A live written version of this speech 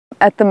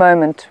At the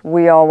moment,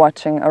 we are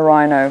watching a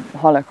rhino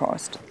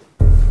holocaust.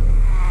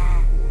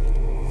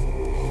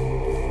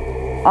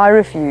 I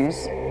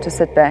refuse to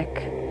sit back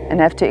and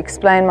have to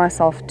explain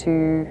myself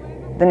to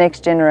the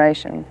next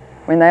generation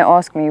when they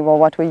ask me, well,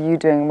 what were you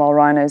doing while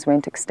rhinos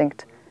went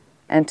extinct?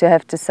 And to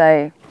have to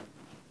say,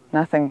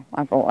 nothing.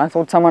 I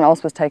thought someone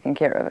else was taking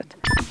care of it.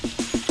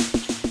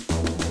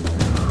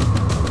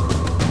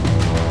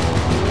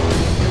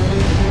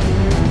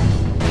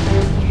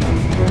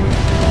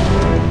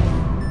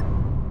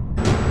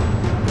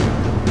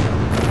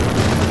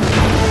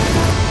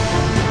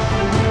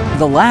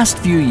 The last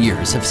few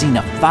years have seen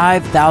a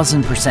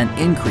 5,000%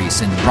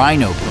 increase in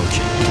rhino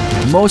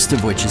poaching, most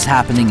of which is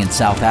happening in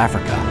South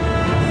Africa.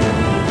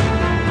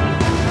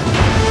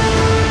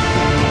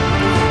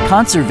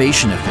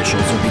 Conservation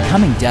officials are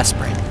becoming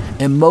desperate.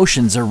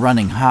 Emotions are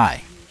running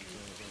high.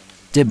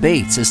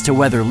 Debates as to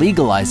whether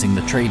legalizing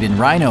the trade in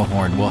rhino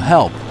horn will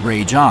help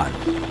rage on.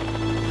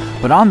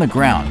 But on the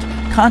ground,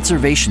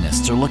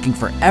 conservationists are looking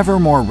for ever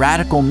more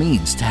radical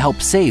means to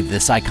help save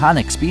this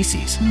iconic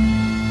species.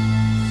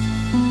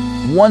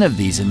 One of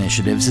these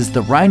initiatives is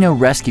the Rhino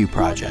Rescue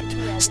Project,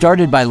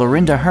 started by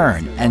Lorinda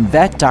Hearn and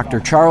vet Dr.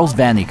 Charles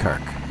Van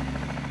Niekerk.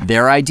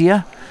 Their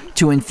idea?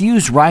 To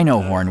infuse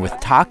rhino horn with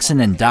toxin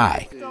and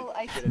dye,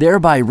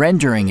 thereby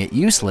rendering it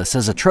useless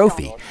as a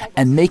trophy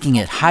and making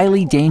it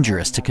highly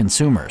dangerous to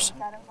consumers.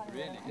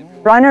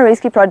 Rhino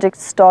Rescue Project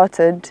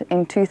started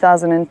in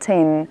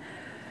 2010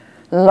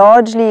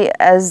 largely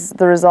as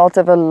the result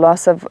of a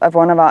loss of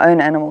one of our own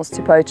animals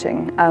to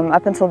poaching.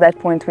 Up until that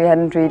point we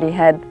hadn't really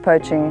had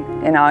poaching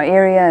in our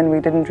area and we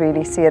didn't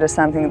really see it as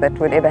something that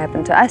would ever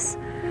happen to us.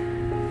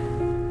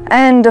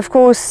 And of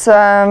course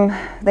then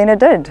it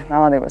did.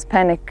 Now there was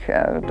panic.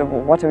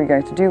 What are we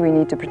going to do? We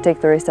need to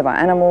protect the rest of our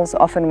animals.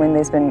 Often when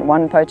there's been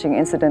one poaching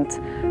incident,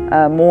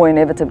 more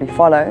inevitably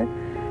follow.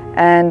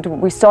 And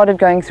we started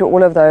going through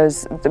all of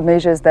those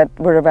measures that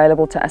were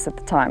available to us at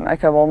the time.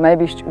 Okay, well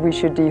maybe we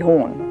should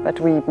dehorn, but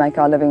we make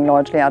our living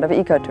largely out of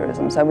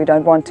ecotourism, so we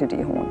don't want to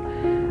dehorn.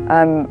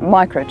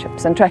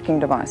 Microchips and tracking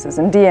devices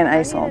and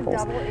DNA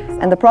samples.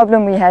 And the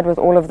problem we had with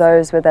all of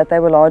those were that they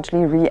were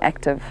largely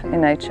reactive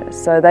in nature.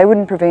 So they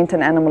wouldn't prevent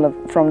an animal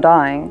from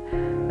dying,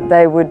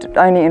 they would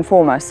only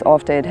inform us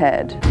after it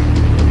had.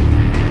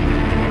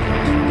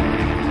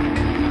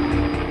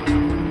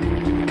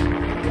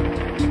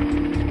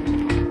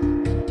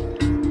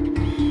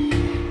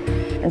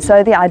 And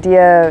so the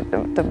idea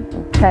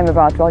came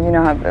about, well, you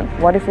know,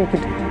 what if we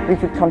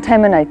could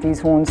contaminate these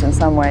horns in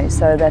some way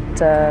so that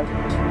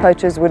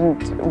poachers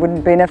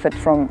wouldn't benefit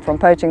from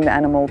poaching the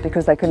animal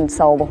because they couldn't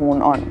sell the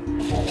horn on.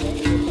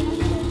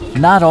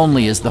 Not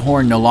only is the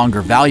horn no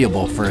longer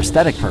valuable for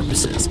aesthetic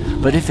purposes,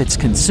 but if it's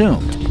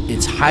consumed,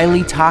 it's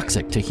highly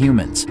toxic to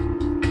humans.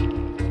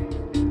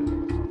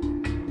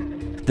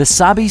 The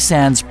Sabi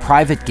Sands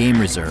Private Game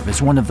Reserve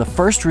is one of the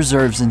first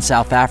reserves in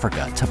South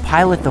Africa to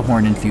pilot the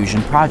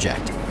horn-infusion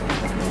project.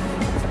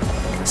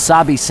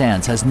 Sabi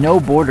Sands has no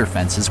border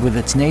fences with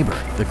its neighbor,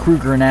 the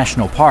Kruger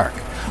National Park,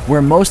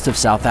 where most of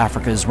South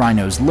Africa's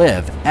rhinos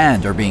live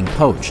and are being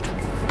poached.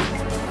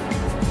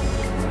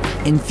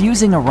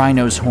 Infusing a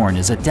rhino's horn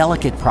is a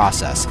delicate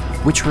process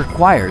which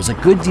requires a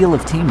good deal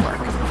of teamwork.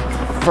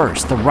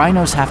 First, the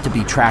rhinos have to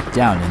be tracked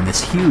down in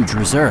this huge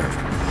reserve.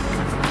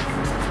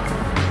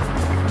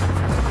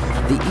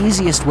 The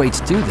easiest way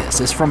to do this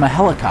is from a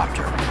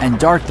helicopter and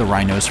dart the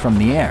rhinos from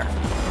the air.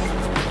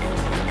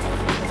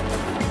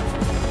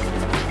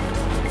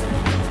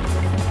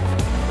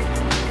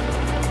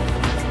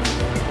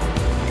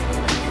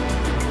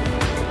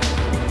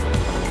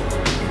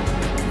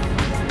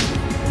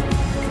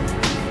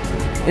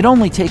 It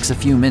only takes a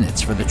few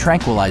minutes for the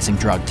tranquilizing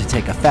drug to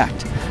take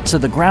effect, so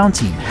the ground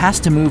team has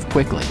to move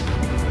quickly.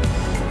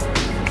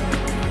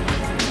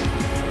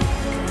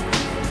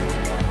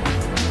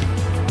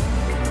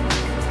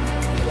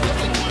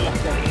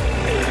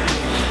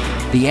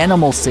 The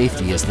animal's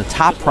safety is the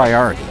top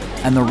priority,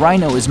 and the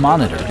rhino is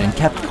monitored and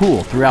kept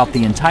cool throughout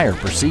the entire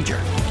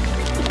procedure.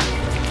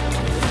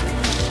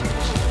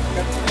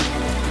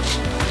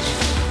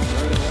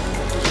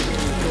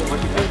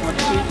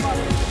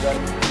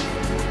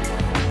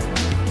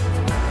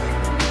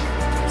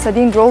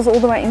 Sardine drills all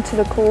the way into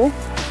the core,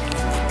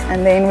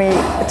 and then we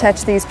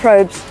attach these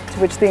probes to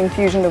which the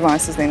infusion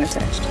device is then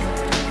attached.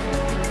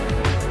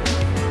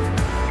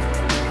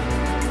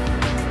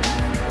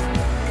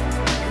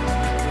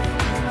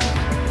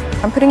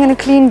 I'm putting in a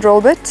clean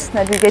drill bit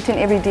that we get in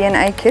every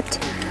DNA kit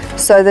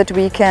so that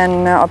we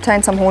can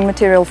obtain some horn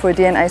material for a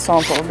DNA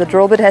sample. The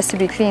drill bit has to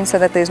be clean so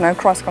that there's no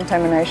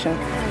cross-contamination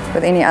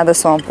with any other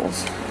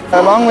samples.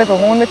 Along with the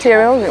horn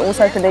material, we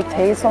also collect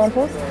hair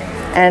samples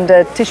and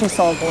a tissue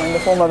sample in the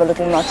form of a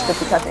little notch that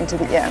we cut into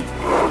the ear.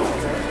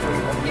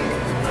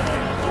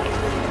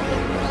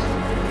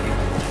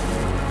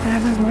 I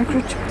have those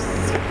microchips.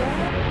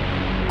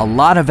 A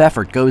lot of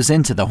effort goes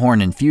into the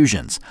horn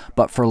infusions,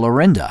 but for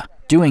Lorinda,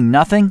 doing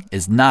nothing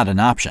is not an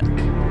option.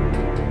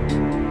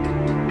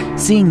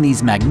 Seeing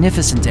these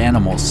magnificent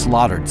animals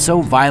slaughtered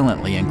so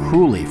violently and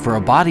cruelly for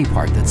a body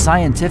part that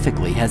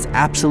scientifically has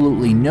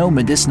absolutely no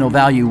medicinal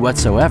value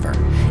whatsoever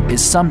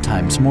is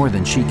sometimes more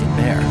than she can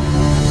bear.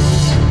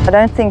 I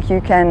don't think you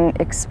can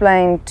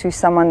explain to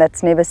someone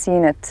that's never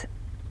seen it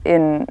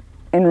in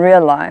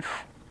real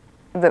life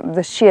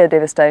the sheer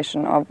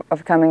devastation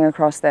of coming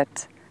across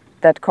that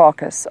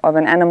carcass of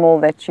an animal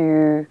that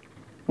you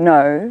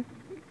know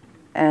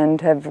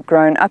and have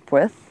grown up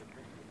with,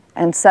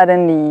 and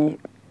suddenly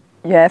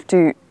you have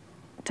to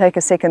take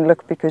a second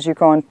look because you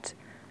can't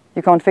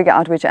figure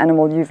out which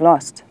animal you've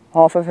lost.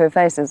 Half of her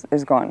face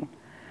is gone.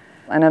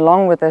 And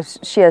along with the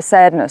sheer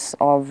sadness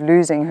of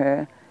losing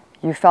her,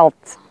 you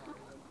felt,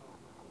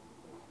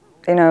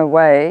 in a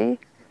way,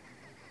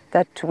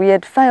 that we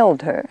had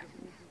failed her.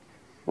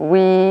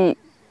 We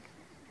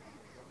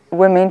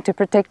were meant to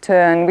protect her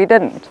and we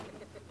didn't.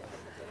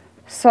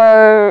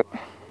 So,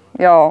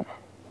 yeah,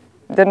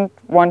 didn't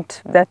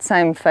want that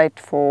same fate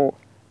for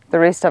the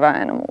rest of our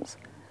animals.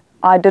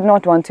 I did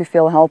not want to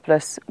feel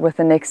helpless with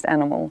the next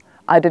animal.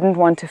 I didn't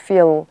want to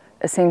feel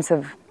a sense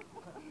of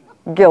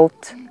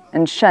guilt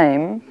and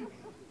shame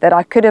that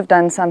I could have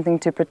done something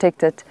to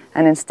protect it,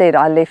 and instead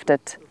I left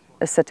it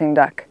a sitting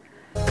duck.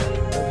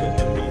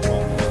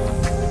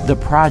 The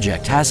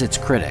project has its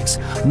critics,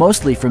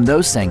 mostly from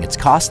those saying it's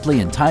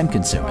costly and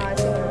time-consuming.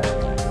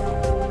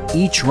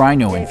 Each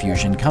rhino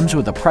infusion comes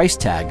with a price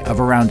tag of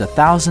around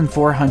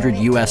 $1,400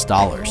 US.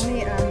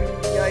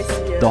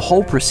 The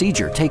whole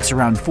procedure takes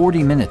around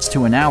 40 minutes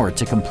to an hour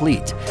to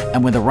complete,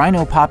 and with a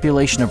rhino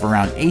population of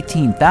around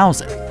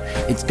 18,000,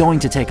 it's going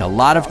to take a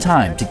lot of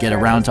time to get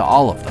around to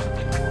all of them.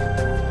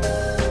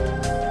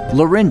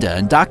 Lorinda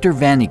and Dr.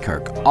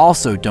 Vannikirk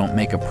also don't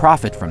make a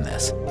profit from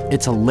this.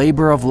 It's a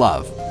labor of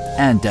love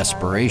and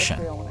desperation.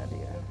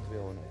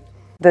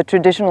 The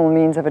traditional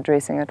means of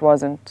addressing it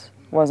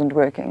wasn't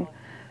working.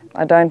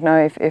 I don't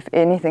know if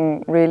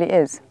anything really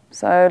is.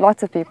 So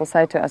lots of people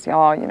say to us,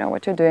 oh, you know,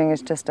 what you're doing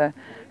is just a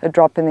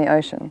drop in the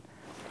ocean.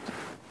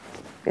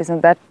 Isn't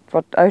that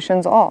what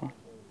oceans are?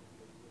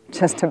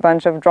 Just a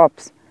bunch of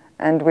drops.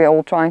 And we're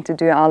all trying to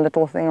do our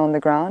little thing on the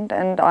ground.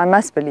 And I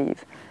must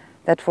believe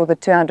that for the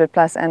 200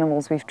 plus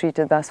animals we've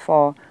treated thus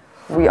far,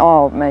 we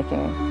are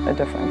making a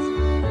difference.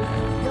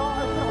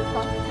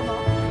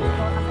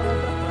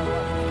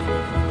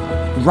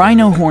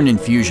 Rhino horn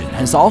infusion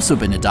has also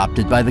been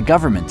adopted by the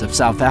government of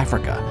South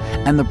Africa,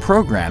 and the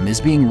program is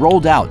being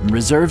rolled out in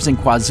reserves in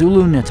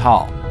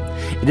KwaZulu-Natal.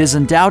 It is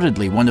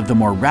undoubtedly one of the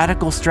more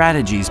radical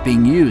strategies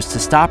being used to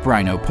stop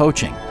rhino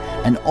poaching,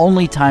 and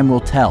only time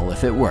will tell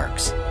if it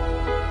works.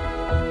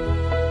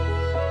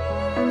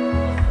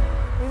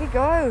 Here we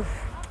go.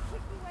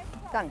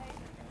 Done.